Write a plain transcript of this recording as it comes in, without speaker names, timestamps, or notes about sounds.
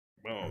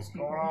What's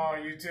going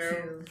on,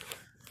 YouTube?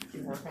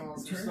 Working on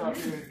some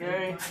stuff here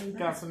today.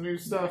 Got some new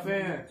stuff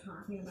in.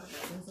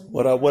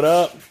 What up, what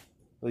up?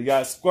 We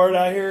got Squirt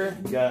out here.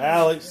 We got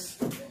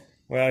Alex.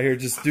 We're out here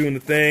just doing the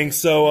thing.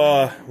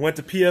 So, went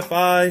to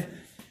PFI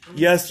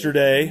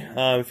yesterday.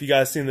 If you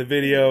guys seen the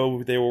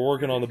video, they were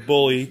working on the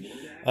bully.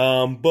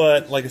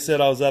 But, like I said,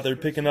 I was out there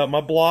picking up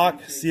my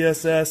block,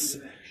 CSS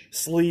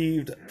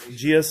sleeved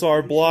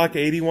GSR block,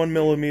 81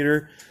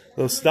 millimeter,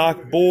 the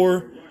stock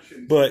bore.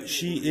 But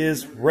she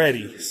is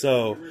ready.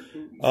 So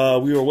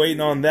we were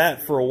waiting on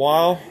that for a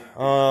while.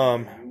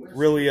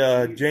 Really,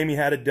 Jamie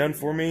had it done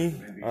for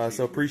me.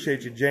 So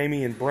appreciate you,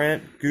 Jamie and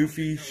Brent,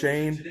 Goofy,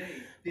 Shane,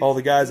 all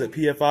the guys at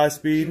PFI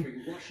Speed.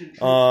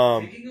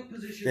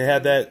 They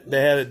had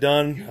it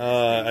done.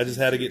 I just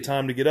had to get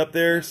time to get up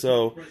there.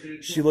 So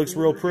she looks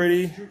real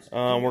pretty.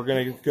 We're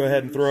gonna go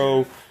ahead and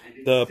throw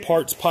the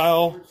parts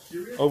pile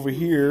over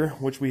here,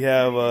 which we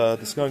have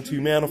the Skunk 2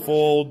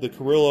 manifold, the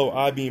Carrillo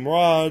I-beam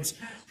rods,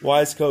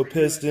 Wiseco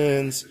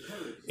pistons,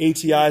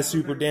 ATI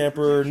super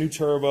damper, new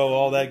turbo,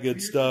 all that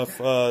good stuff.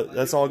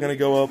 That's all going to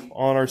go up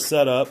on our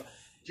setup.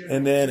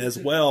 And then as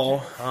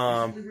well,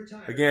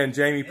 again,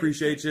 Jamie,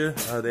 appreciate you.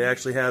 They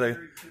actually had a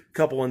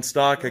couple in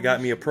stock. I got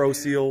me a Pro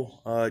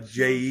Seal,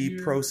 JE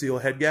Pro Seal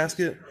head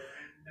gasket.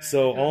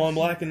 So all I'm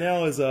lacking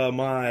now is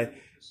my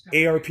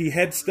ARP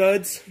head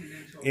studs.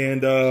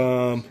 And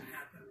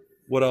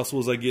what else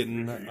was I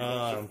getting?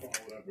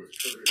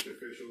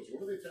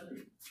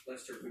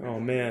 Oh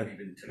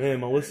man,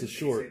 my list is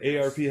short.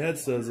 ARP head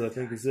studs, I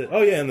think, is it.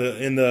 Oh yeah,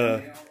 in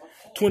the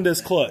twin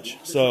disc clutch.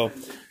 So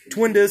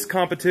twin disc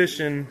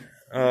competition,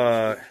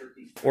 or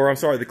I'm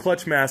sorry, the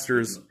Clutch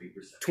Masters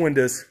twin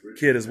disc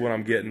kit is what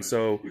I'm getting.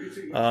 So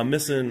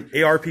missing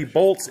ARP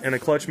bolts and a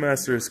Clutch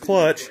Masters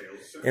clutch,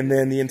 and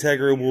then the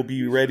Integra will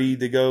be ready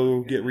to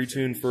go get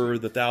retuned for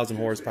the 1,000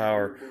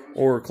 horsepower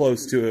or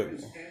close to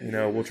it. You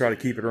know, we'll try to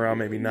keep it around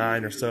maybe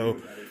 9 or so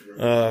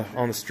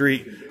on the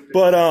street.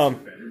 But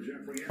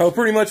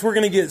pretty much we're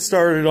going to get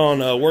started on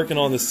working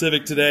on the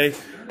Civic today.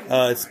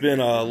 It's been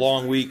a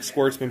long week.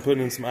 Squirt's been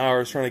putting in some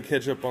hours trying to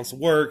catch up on some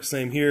work.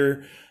 Same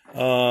here.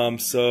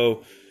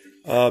 So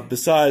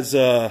besides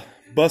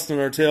busting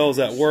our tails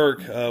at work,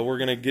 we're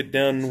going to get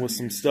done with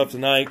some stuff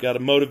tonight. Got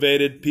it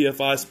motivated.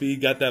 PFI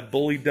Speed got that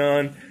bully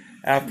done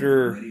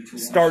after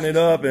starting it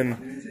up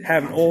and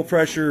having oil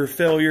pressure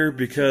failure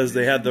because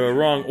they had the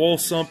wrong oil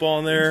sump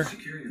on there.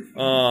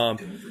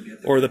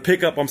 Or the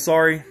pickup, I'm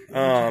sorry.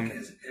 Yeah,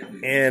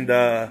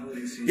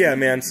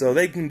 man, so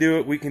they can do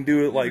it. We can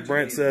do it like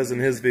Brent says in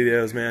his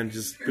videos, man.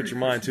 Just put your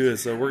mind to it.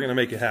 So we're going to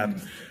make it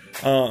happen.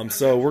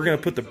 So we're going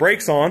to put the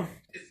brakes on,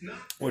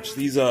 which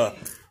these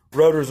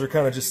rotors are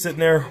kind of just sitting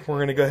there. We're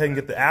going to go ahead and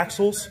get the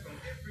axles,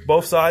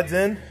 both sides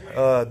in.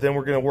 Then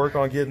we're going to work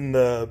on getting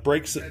the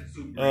brakes,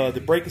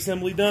 the brake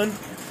assembly done.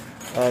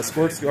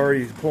 Squirt's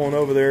already pulling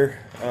over there,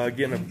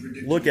 getting a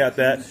look at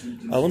that.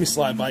 Let me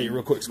slide by you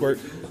real quick, Squirt.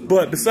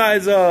 But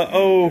besides,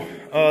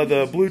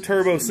 the blue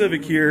turbo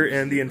Civic here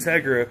and the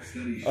Integra,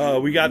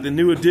 we got the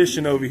new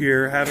addition over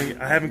here. I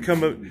haven't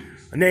come up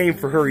a name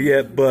for her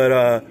yet,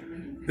 but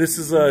this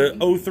is a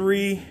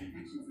 03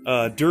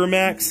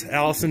 Duramax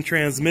Allison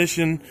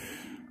transmission.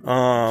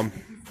 Oh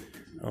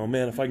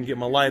man, if I can get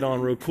my light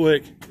on real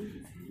quick.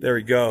 There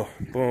we go.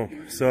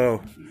 Boom.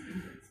 So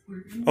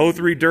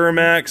 03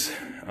 Duramax.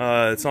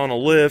 It's on a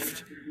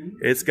lift.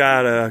 It's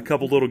got a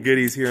couple little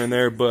goodies here and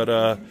there, but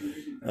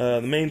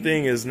the main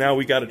thing is now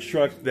we got a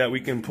truck that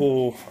we can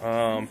pull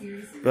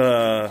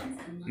the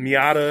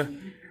Miata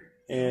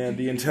and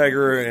the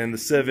Integra and the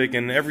Civic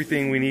and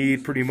everything we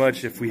need pretty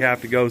much if we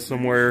have to go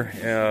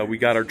somewhere. We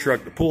got our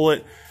truck to pull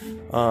it.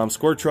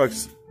 Squirt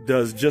Trucks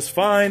does just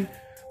fine,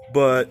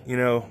 but you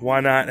know,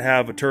 why not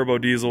have a turbo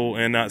diesel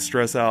and not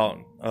stress out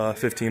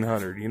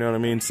 1500? You know what I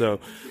mean?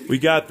 So we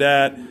got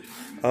that.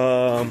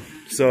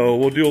 So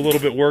we'll do a little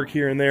bit work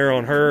here and there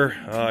on her.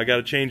 I got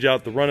to change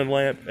out the running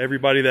lamp.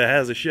 Everybody that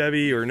has a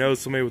Chevy or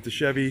knows somebody with a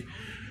Chevy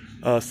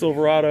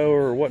Silverado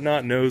or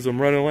whatnot knows them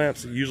running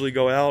lamps usually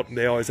go out.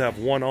 They always have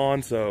one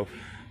on, so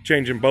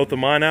changing both of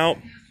mine out.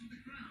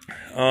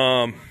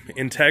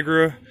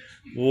 Integra,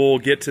 we'll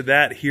get to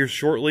that here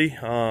shortly.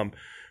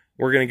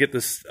 We're going to get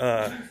this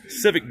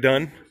Civic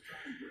done,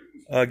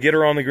 get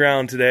her on the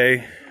ground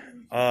today,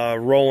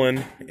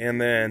 rolling,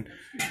 and then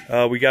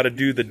we got to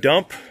do the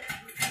dump.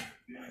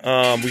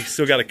 We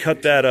still got to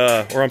cut that,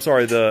 or I'm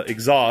sorry, the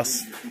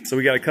exhaust. So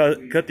we got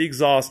to cut the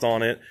exhaust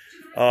on it,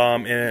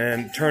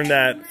 and turn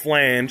that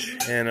flange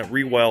and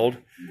re-weld.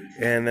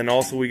 And then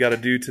also we got to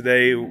do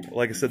today,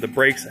 like I said, the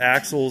brakes,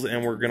 axles,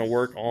 and we're going to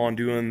work on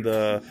doing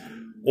the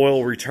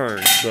oil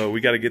return. So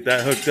we got to get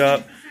that hooked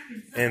up,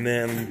 and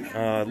then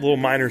little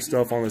minor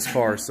stuff on this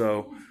car.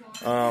 So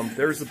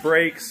there's the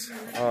brakes,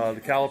 the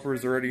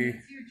calipers already,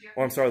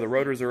 oh, I'm sorry, the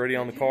rotors are already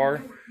on the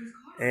car.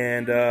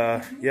 And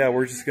yeah,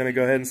 we're just going to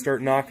go ahead and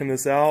start knocking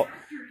this out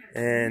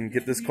and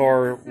get this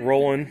car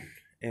rolling.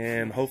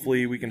 And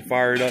hopefully we can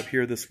fire it up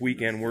here this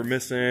weekend. We're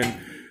missing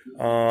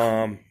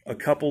a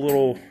couple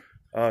little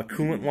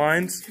coolant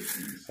lines.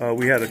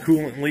 We had a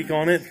coolant leak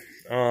on it.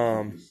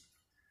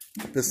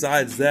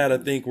 besides that, I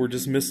think we're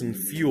just missing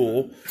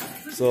fuel.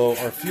 So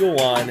our fuel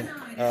line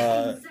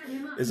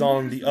is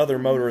on the other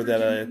motor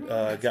that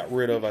I got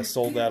rid of. I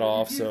sold that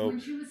off, so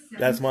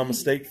that's my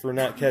mistake for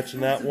not catching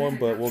that one,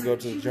 but we'll go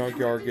to the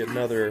junkyard, get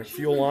another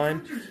fuel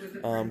line,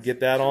 get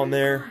that on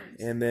there,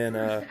 and then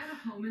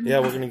yeah,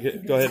 we're going to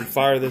go ahead and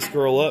fire this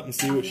girl up and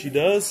see what she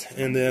does.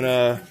 And then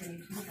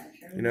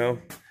you know,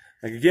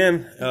 like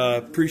again,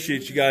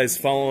 appreciate you guys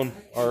following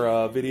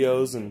our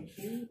videos and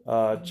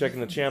checking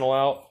the channel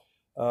out.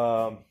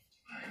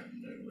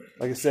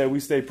 Like I said, we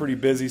stay pretty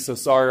busy, so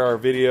sorry our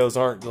videos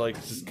aren't like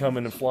just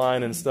coming and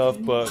flying and stuff,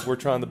 but we're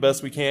trying the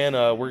best we can.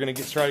 We're gonna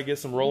try to get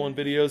some rolling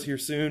videos here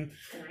soon,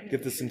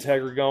 get this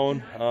Integra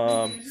going,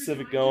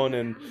 Civic going,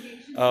 and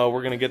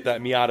we're gonna get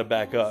that Miata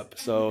back up.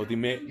 So the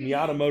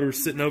Miata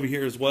motor's sitting over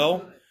here as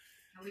well.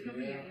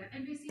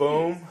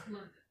 Boom,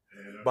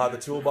 by the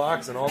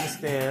toolbox and on the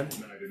stand.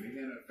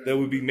 That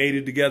will be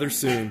mated together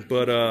soon.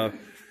 But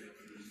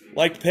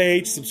like the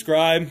page,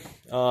 subscribe,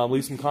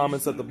 leave some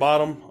comments at the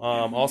bottom.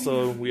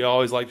 Also, we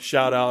always like to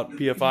shout out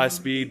PFI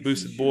Speed,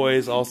 Boosted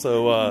Boys,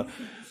 also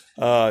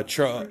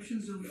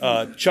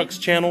Chuck's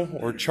channel,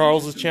 or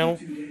Charles's channel.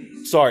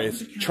 Sorry,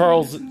 it's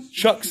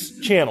Chuck's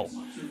channel.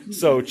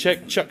 So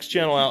check Chuck's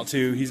channel out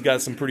too. He's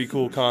got some pretty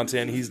cool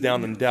content. He's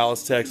down in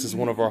Dallas, Texas,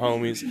 one of our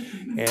homies.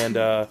 And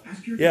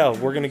yeah,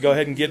 we're going to go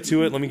ahead and get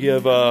to it. Let me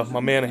give my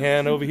man a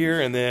hand over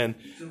here, and then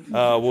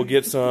we'll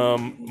get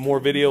some more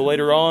video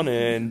later on,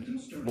 and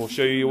we'll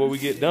show you what we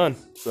get done.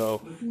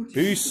 So,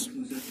 peace.